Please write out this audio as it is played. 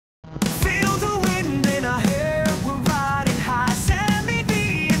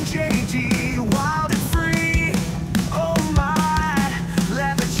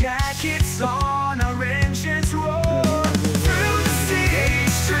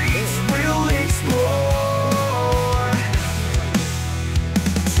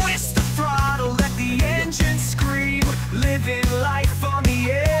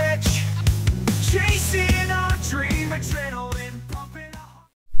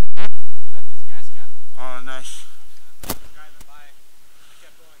nice. Driving by, I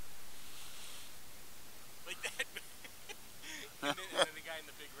kept going like that. and then the guy in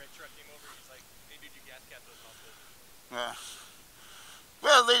the big red truck came over. He's like, "Hey, dude, your gas cap doesn't off." Yeah.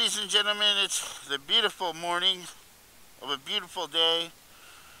 Well, ladies and gentlemen, it's the beautiful morning of a beautiful day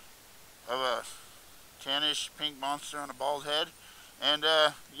of a tannish pink monster on a bald head, and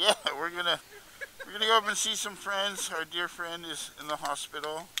yeah, we're gonna go up and see some friends. Our dear friend is in the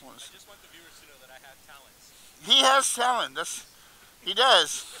hospital. I just want the viewers to know that I have talents. He has talent. He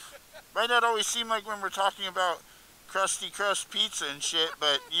does. Might not always seem like when we're talking about crusty crust pizza and shit,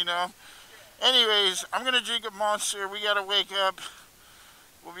 but you know. Anyways, I'm gonna drink a monster. We gotta wake up.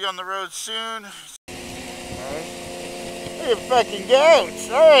 We'll be on the road soon. Alright. Hey, fucking goats!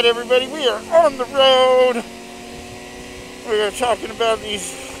 Alright, everybody, we are on the road. We are talking about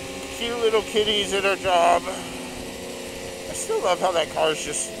these cute little kitties at our job. I still love how that car's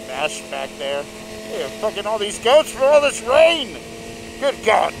just smashed back there. Hey, fucking all these goats for all this rain! Good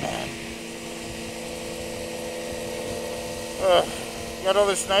God, man. Got all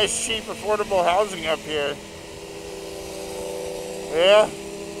this nice, cheap, affordable housing up here. Yeah?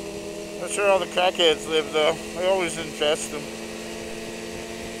 That's where all the crackheads live, though. They always infest them.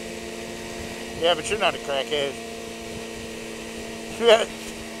 Yeah, but you're not a crackhead.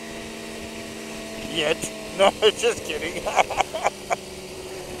 Yet. No, just kidding.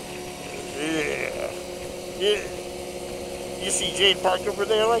 Yeah. You see Jane parked over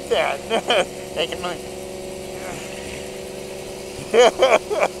there like that. Taking my...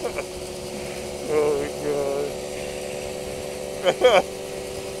 Oh, God.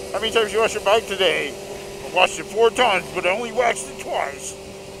 How many times you washed your bike today? I washed it 4 times, but I only waxed it twice.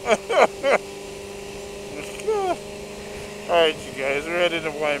 Alright, you guys, we're headed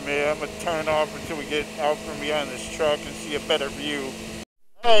to Waimea. I'm going to turn off until we get out from behind this truck and see a better view.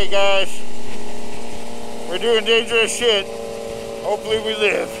 Hey, guys. We're doing dangerous shit. Hopefully we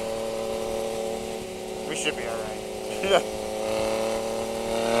live. We should be alright. Go.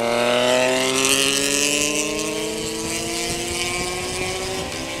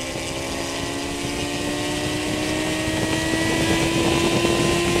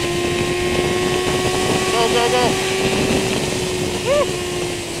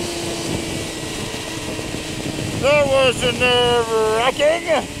 That was a nerve-wracking.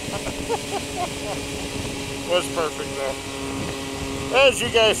 Was perfect though. As you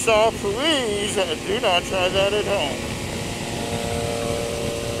guys saw, please do not try that at home.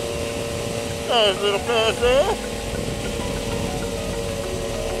 Nice little pass there.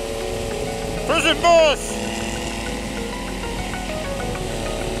 Prison bus.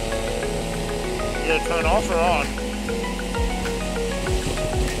 You gotta turn off or on?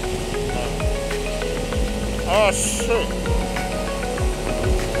 Oh shit.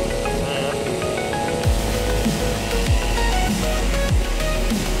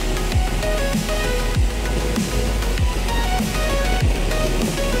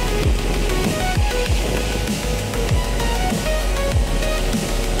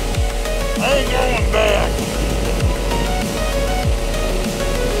 I ain't going back.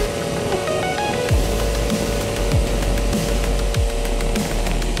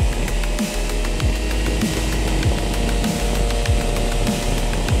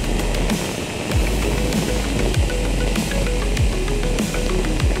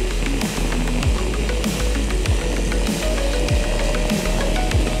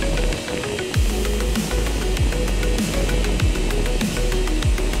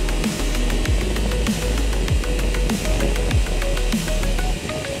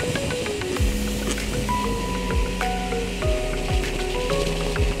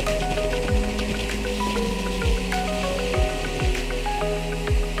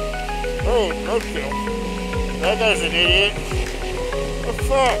 Oh, roadkill. That guy's an idiot. What the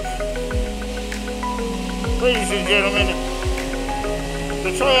fuck? Ladies and gentlemen,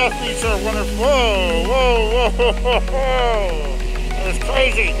 the triathletes are wonderful. Whoa. That was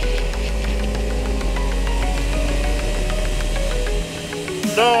crazy.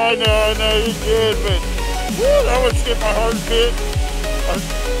 No, I know, you did, but whew, that would skip my heart a bit.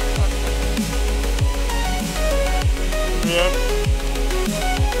 Yeah.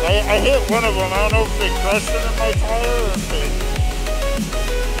 I hit one of them. I don't know if they crushed it in my tire or if they...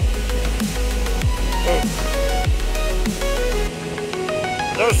 Oh.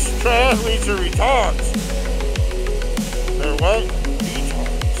 Those triathletes are retards. They're what?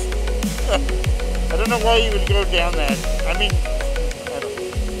 Retards. I don't know why you would go down that. I mean, I don't know.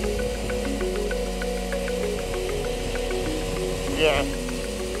 Yeah.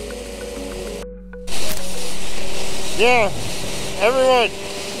 Yeah. Everyone.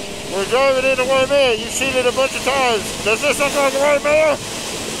 We're driving into Waimea. You've seen it a bunch of times. Does this look like Waimea?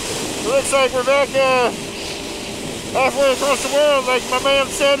 It looks like we're back halfway across the world, like my man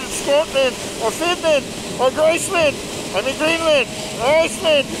said in Scotland, or Finland, or Graceland, I mean Greenland, or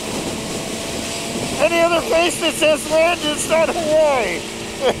Iceland. Any other place that says land, it's not Hawaii.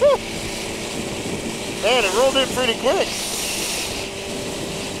 Man, it rolled in pretty quick.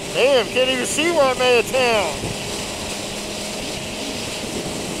 Damn, can't even see Waimea town.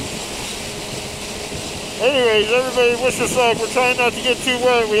 Anyways, everybody wish us luck. We're trying not to get too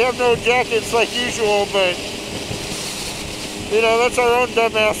wet. We have no jackets like usual, but you know, that's our own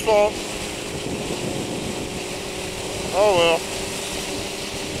dumbass fault. Oh well.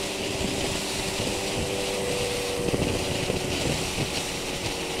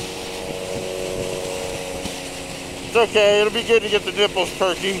 It's okay, it'll be good to get the nipples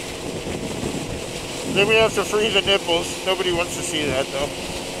perky. Then we have to free the nipples. Nobody wants to see that though.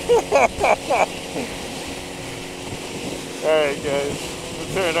 Alright guys, we'll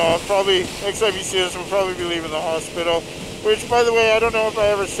turn it off. Probably, next time you see us, we'll probably be leaving the hospital. Which, by the way, I don't know if I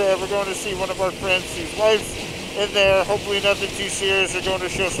ever said, we're going to see one of our friends whose wife's in there. Hopefully nothing too serious. We're going to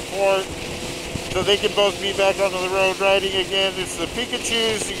show support so they can both be back on the road riding again. It's the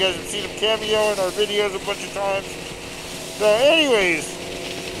Pikachus. You guys have seen them cameo in our videos a bunch of times. So anyways,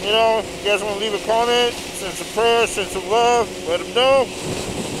 you know, you guys want to leave a comment, send some prayers, send some love, let them know.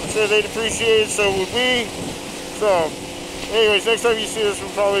 I'm sure they'd appreciate it, so would we. So, anyways, next time you see us, we'll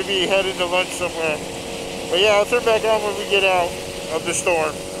probably be heading to lunch somewhere. But yeah, I'll turn back on when we get out of the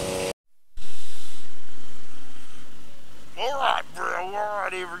storm. Alright, bro.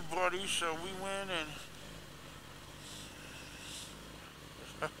 Alright, everybody. So we went and...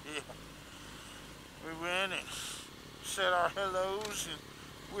 yeah. We went and said our hellos and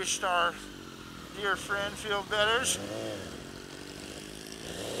wished our dear friend feel better.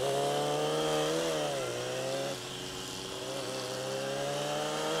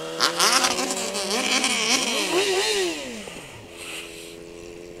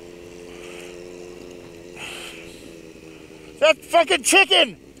 That fucking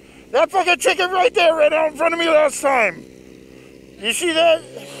chicken! That fucking chicken right there ran out in front of me last time. You see that?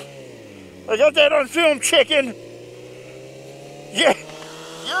 I got that on film, chicken. Yeah,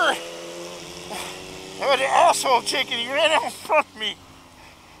 you're an asshole, chicken. You ran out in front of me.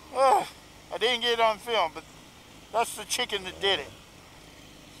 I didn't get it on film, but that's the chicken that did it.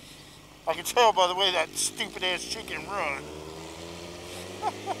 I can tell by the way that stupid ass chicken run.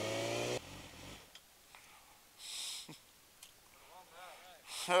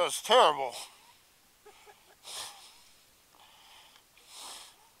 That was terrible.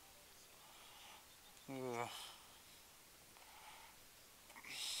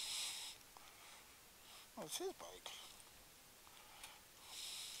 Oh, it's his bike.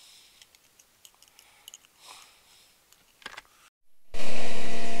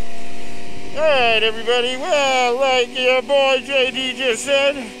 Alright, everybody. Well, like your boy JD just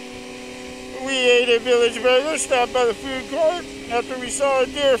said, we ate a Village Burger, stopped by the food court after we saw our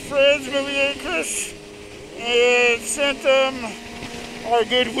dear friends, Millie and Chris, and sent them our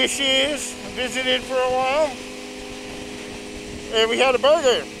good wishes, visited for a while, and we had a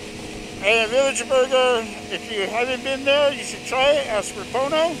burger. And Village Burger, if you haven't been there, you should try it. Ask for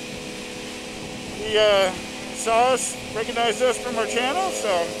Pono. He saw us, recognized us from our channel,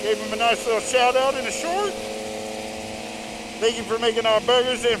 so gave him a nice little shout out in a short. Thank you for making our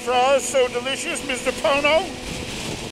burgers and fries so delicious, Mr. Pono.